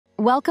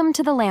Welcome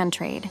to the Land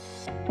Trade.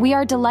 We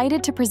are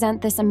delighted to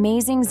present this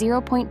amazing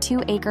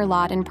 0.2-acre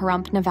lot in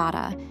Pahrump,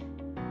 Nevada.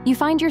 You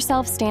find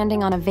yourself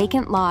standing on a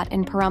vacant lot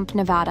in Pahrump,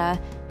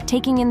 Nevada,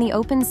 taking in the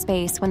open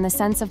space when the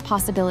sense of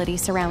possibility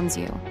surrounds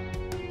you.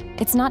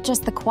 It's not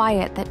just the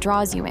quiet that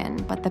draws you in,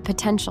 but the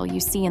potential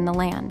you see in the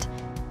land.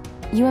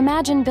 You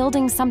imagine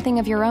building something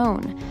of your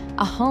own,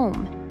 a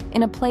home,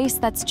 in a place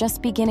that's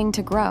just beginning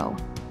to grow.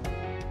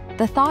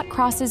 The thought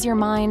crosses your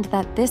mind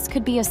that this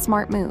could be a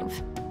smart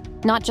move.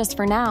 Not just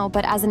for now,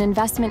 but as an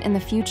investment in the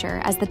future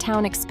as the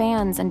town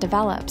expands and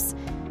develops.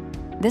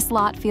 This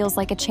lot feels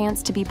like a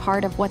chance to be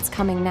part of what's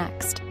coming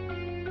next.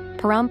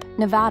 Pahrump,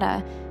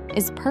 Nevada,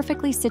 is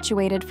perfectly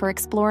situated for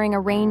exploring a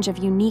range of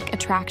unique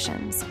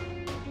attractions.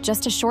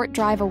 Just a short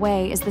drive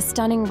away is the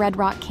stunning Red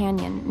Rock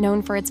Canyon,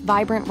 known for its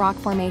vibrant rock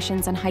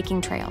formations and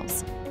hiking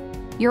trails.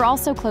 You're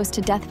also close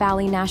to Death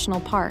Valley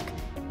National Park,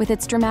 with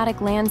its dramatic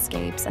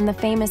landscapes and the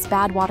famous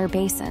Badwater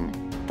Basin,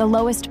 the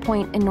lowest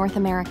point in North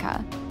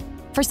America.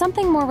 For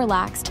something more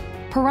relaxed,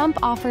 Pahrump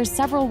offers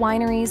several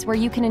wineries where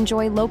you can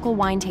enjoy local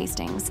wine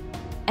tastings.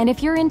 And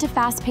if you're into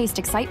fast-paced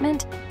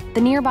excitement,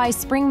 the nearby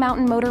Spring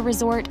Mountain Motor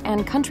Resort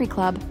and Country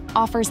Club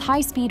offers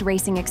high-speed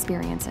racing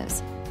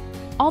experiences.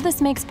 All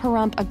this makes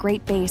Pahrump a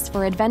great base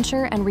for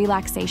adventure and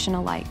relaxation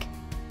alike.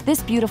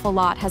 This beautiful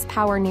lot has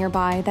power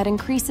nearby that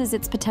increases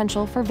its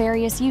potential for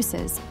various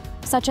uses,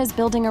 such as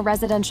building a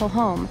residential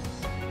home,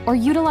 or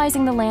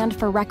utilizing the land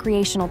for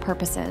recreational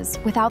purposes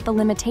without the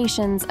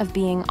limitations of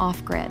being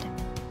off-grid.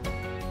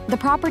 The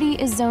property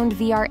is zoned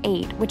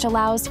VR8, which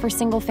allows for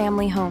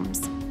single-family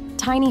homes.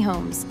 Tiny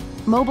homes,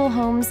 mobile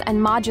homes, and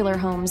modular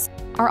homes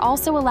are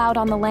also allowed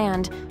on the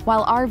land,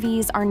 while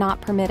RVs are not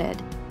permitted.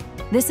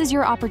 This is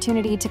your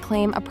opportunity to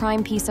claim a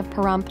prime piece of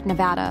Pahrump,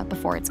 Nevada,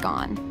 before it's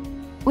gone.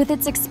 With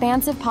its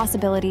expansive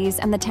possibilities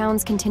and the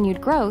town's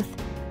continued growth,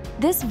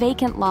 this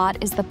vacant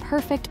lot is the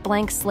perfect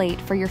blank slate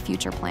for your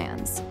future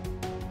plans.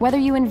 Whether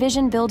you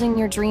envision building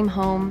your dream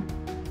home,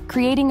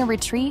 creating a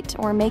retreat,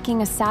 or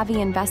making a savvy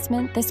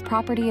investment, this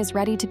property is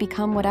ready to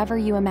become whatever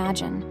you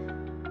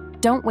imagine.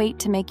 Don't wait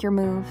to make your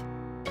move.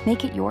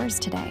 Make it yours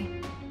today.